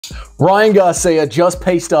Ryan Garcia just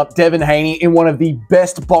pieced up Devin Haney in one of the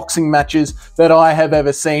best boxing matches that I have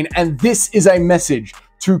ever seen. And this is a message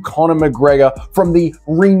to Conor McGregor from the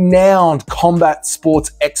renowned combat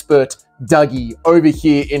sports expert Dougie over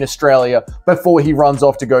here in Australia before he runs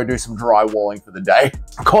off to go do some drywalling for the day.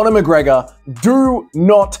 Conor McGregor, do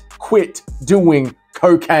not quit doing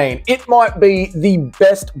cocaine. It might be the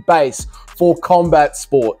best base for combat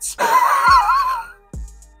sports.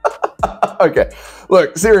 Okay,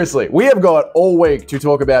 look, seriously, we have got all week to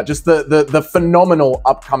talk about just the phenomenal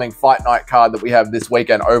upcoming fight night card that we have this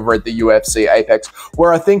weekend over at the UFC Apex,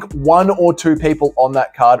 where I think one or two people on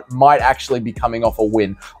that card might actually be coming off a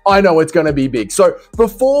win. I know it's going to be big. So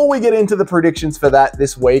before we get into the predictions for that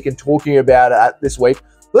this week and talking about it this week,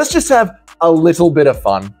 let's just have a little bit of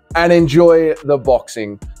fun and enjoy the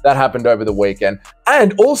boxing that happened over the weekend.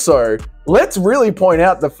 And also, let's really point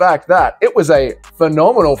out the fact that it was a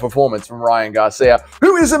phenomenal performance from Ryan Garcia,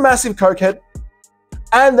 who is a massive cokehead,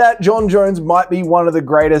 and that Jon Jones might be one of the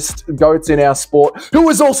greatest GOATs in our sport, who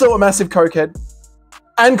is also a massive cokehead.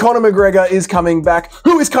 And Conor McGregor is coming back,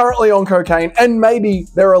 who is currently on cocaine, and maybe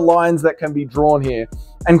there are lines that can be drawn here.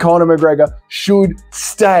 And Conor McGregor should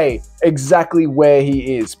stay exactly where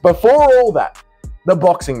he is. Before all that, the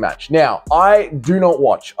boxing match. Now, I do not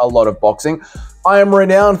watch a lot of boxing. I am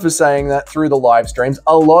renowned for saying that through the live streams.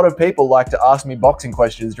 A lot of people like to ask me boxing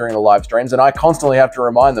questions during the live streams, and I constantly have to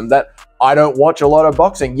remind them that I don't watch a lot of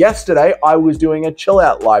boxing. Yesterday, I was doing a chill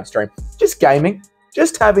out live stream, just gaming,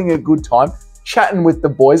 just having a good time, chatting with the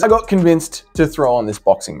boys. I got convinced to throw on this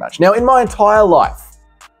boxing match. Now, in my entire life,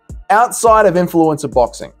 outside of influencer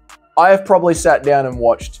boxing, I have probably sat down and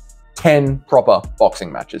watched 10 proper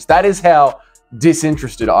boxing matches. That is how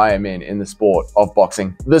disinterested I am in the sport of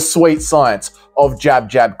boxing, the sweet science of jab,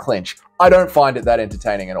 jab, clinch. I don't find it that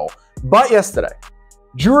entertaining at all. But yesterday,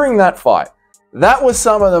 during that fight, that was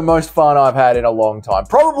some of the most fun I've had in a long time.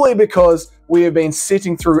 Probably because we have been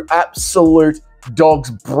sitting through absolute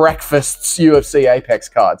dog's breakfasts UFC Apex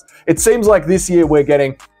cards. It seems like this year we're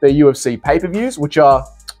getting the UFC pay-per-views, which are,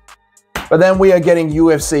 but then we are getting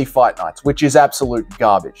UFC fight nights, which is absolute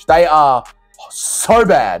garbage. They are so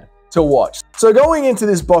bad to watch. So going into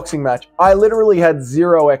this boxing match, I literally had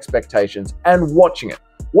zero expectations, and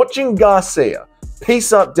watching Garcia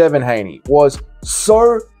piece up Devin Haney was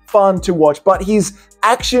so fun to watch, but his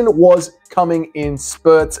action was coming in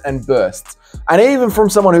spurts and bursts. And even from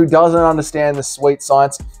someone who doesn't understand the sweet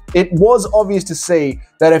science, it was obvious to see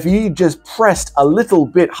that if he just pressed a little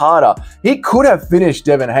bit harder, he could have finished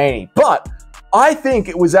Devin Haney. But I think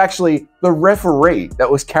it was actually the referee that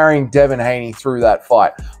was carrying Devin Haney through that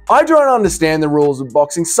fight. I don't understand the rules of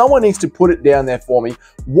boxing. Someone needs to put it down there for me.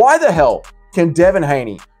 Why the hell can Devin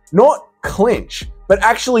Haney not clinch, but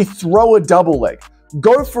actually throw a double leg,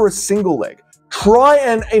 go for a single leg, try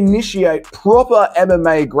and initiate proper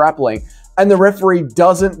MMA grappling, and the referee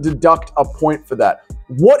doesn't deduct a point for that?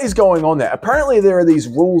 What is going on there? Apparently there are these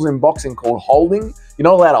rules in boxing called holding. You're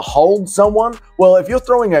not allowed to hold someone. Well, if you're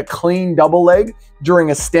throwing a clean double leg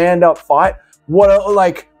during a stand-up fight, what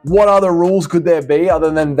other rules could there be other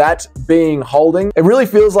than that being holding? It really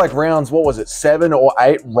feels like rounds, 7 or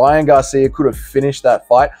 8, Ryan Garcia could have finished that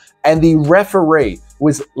fight, and the referee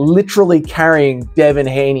was literally carrying Devin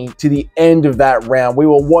Haney to the end of that round. We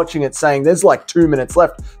were watching it saying, there's like 2 minutes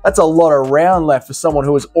left. That's a lot of round left for someone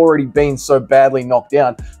who has already been so badly knocked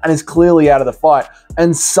down and is clearly out of the fight.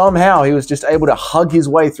 And somehow he was just able to hug his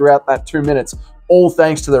way throughout that 2 minutes, all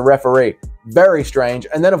thanks to the referee. Very strange.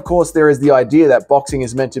 And then, of course, there is the idea that boxing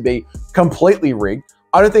is meant to be completely rigged.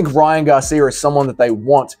 I don't think Ryan Garcia is someone that they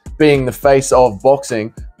want being the face of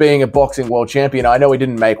boxing, being a boxing world champion. I know he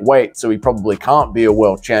didn't make weight, so he probably can't be a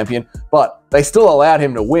world champion, but they still allowed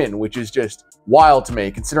him to win, which is just wild to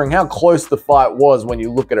me, considering how close the fight was when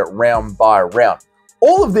you look at it round by round.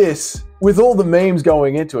 All of this, with all the memes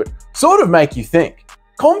going into it, sort of make you think.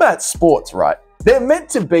 Combat sports, right? They're meant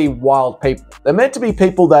to be wild people. They're meant to be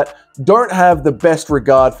people that don't have the best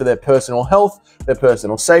regard for their personal health, their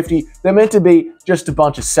personal safety. They're meant to be just a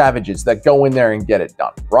bunch of savages that go in there and get it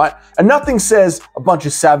done, right? And nothing says a bunch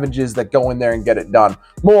of savages that go in there and get it done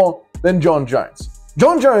more than Jon Jones.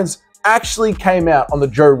 Jon Jones actually came out on the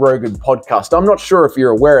Joe Rogan podcast. I'm not sure if you're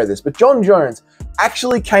aware of this, but Jon Jones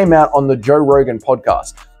actually came out on the Joe Rogan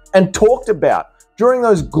podcast and talked about, during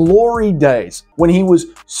those glory days when he was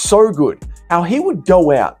so good, how he would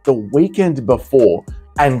go out the weekend before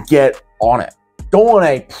and get on it. Go on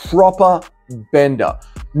a proper bender.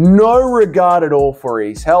 No regard at all for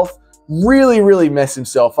his health. Really mess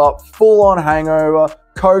himself up. Full on hangover,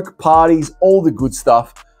 coke, parties, all the good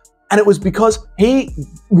stuff. And it was because he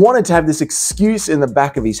wanted to have this excuse in the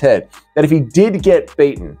back of his head that if he did get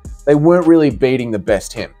beaten, they weren't really beating the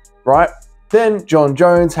best him, right? Then Jon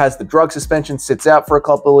Jones has the drug suspension, sits out for a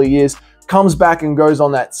couple of years, comes back and goes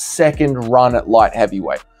on that second run at light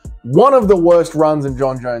heavyweight. One of the worst runs in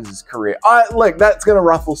Jon Jones's career. That's going to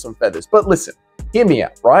ruffle some feathers. But listen, hear me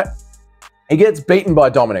out, right? He gets beaten by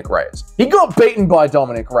Dominic Reyes. He got beaten by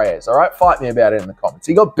Dominic Reyes, all right? Fight me about it in the comments.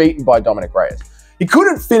 He got beaten by Dominic Reyes. He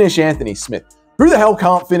couldn't finish Anthony Smith. Who the hell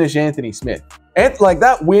can't finish Anthony Smith?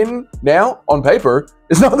 That win now, on paper,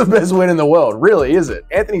 is not the best win in the world, really, is it?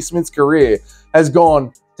 Anthony Smith's career has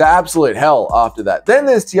gone to absolute hell after that. Then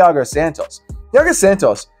there's Thiago Santos. Thiago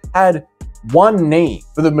Santos had one knee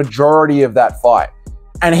for the majority of that fight,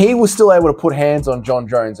 and he was still able to put hands on Jon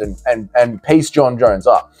Jones and piece Jon Jones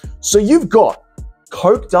up. So you've got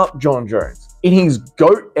coked up Jon Jones in his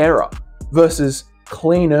GOAT era versus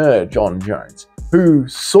cleaner Jon Jones,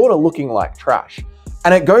 who's sort of looking like trash.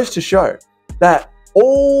 And it goes to show that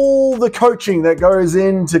all the coaching that goes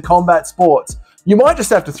into combat sports, you might just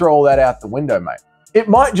have to throw all that out the window, mate. It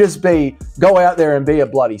might just be go out there and be a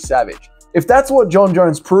bloody savage. If that's what Jon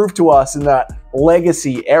Jones proved to us in that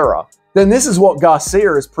legacy era, then this is what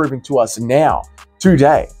Garcia is proving to us now,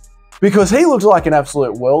 today. Because he looks like an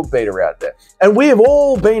absolute world beater out there. And we have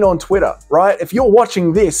all been on Twitter, right? If you're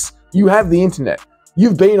watching this, you have the internet.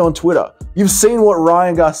 You've been on Twitter. You've seen what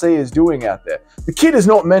Ryan Garcia is doing out there. The kid is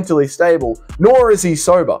not mentally stable, nor is he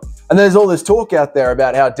sober. And there's all this talk out there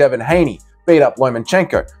about how Devin Haney beat up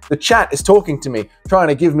Lomachenko. The chat is talking to me, trying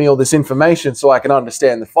to give me all this information so I can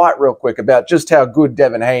understand the fight real quick about just how good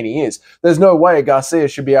Devin Haney is. There's no way Garcia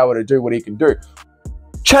should be able to do what he can do.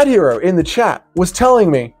 Chat Hero in the chat was telling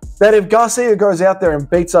me that if Garcia goes out there and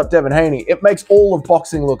beats up Devin Haney, it makes all of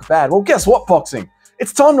boxing look bad. Well, guess what, boxing?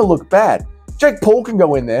 It's time to look bad. Jake Paul can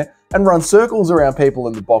go in there and run circles around people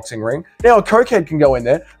in the boxing ring. Now a cokehead can go in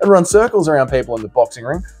there and run circles around people in the boxing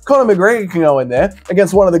ring. Conor McGregor can go in there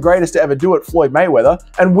against one of the greatest to ever do it, Floyd Mayweather,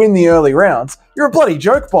 and win the early rounds. You're a bloody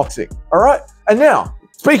joke, boxing, all right? And now,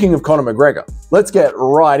 speaking of Conor McGregor, let's get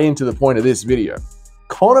right into the point of this video.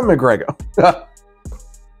 Conor McGregor.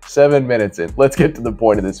 7 minutes in. Let's get to the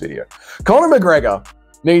point of this video. Conor McGregor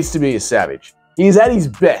needs to be a savage. He's at his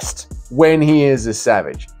best when he is a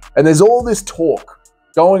savage. And there's all this talk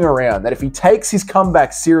going around that if he takes his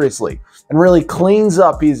comeback seriously and really cleans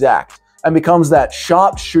up his act and becomes that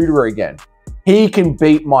sharp shooter again, he can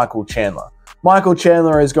beat Michael Chandler. Michael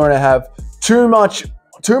Chandler is going to have too much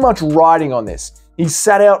riding on this. He's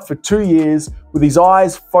sat out for 2 years with his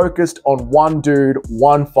eyes focused on one dude,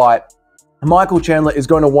 one fight. Michael Chandler is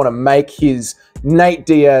going to want to make his Nate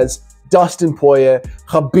Diaz, Dustin Poirier,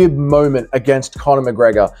 Khabib moment against Conor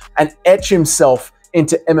McGregor and etch himself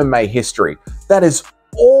into MMA history. That is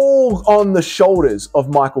all on the shoulders of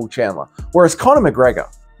Michael Chandler. Whereas Conor McGregor,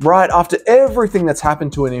 right, after everything that's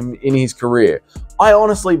happened to him in his career, I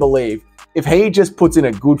honestly believe if he just puts in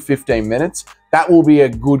a good 15 minutes, that will be a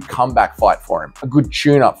good comeback fight for him, a good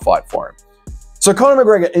tune-up fight for him. So Conor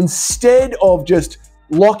McGregor, instead of just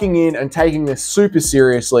locking in and taking this super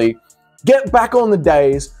seriously, get back on the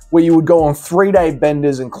days where you would go on 3-day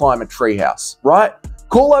benders and climb a treehouse, right?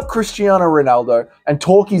 Call up Cristiano Ronaldo and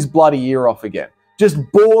talk his bloody ear off again. Just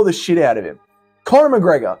bore the shit out of him. Conor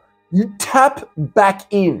McGregor, you tap back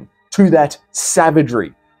in to that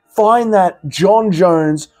savagery. Find that Jon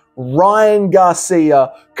Jones, Ryan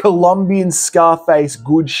Garcia, Colombian Scarface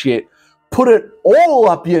good shit. Put it all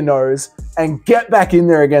up your nose and get back in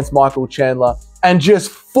there against Michael Chandler and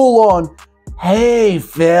just full on, hey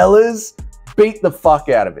fellas, beat the fuck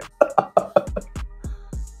out of him.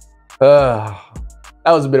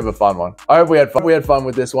 That was a bit of a fun one. I hope we had fun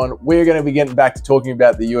with this one. We're going to be getting back to talking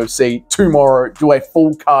about the UFC tomorrow, do a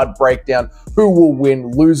full card breakdown. Who will win?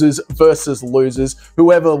 Losers versus losers.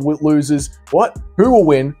 Whoever loses, what? Who will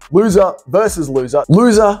win? Loser versus loser.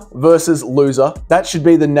 Loser versus loser. That should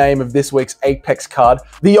be the name of this week's Apex card.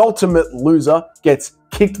 The ultimate loser gets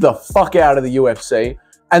kicked the fuck out of the UFC.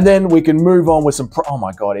 And then we can move on with some, oh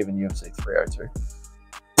my God, even UFC 302.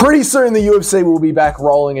 Pretty soon, the UFC will be back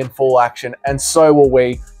rolling in full action, and so will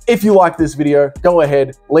we. If you like this video, go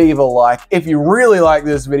ahead, leave a like. If you really like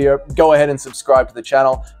this video, go ahead and subscribe to the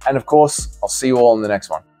channel. And of course, I'll see you all in the next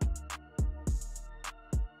one.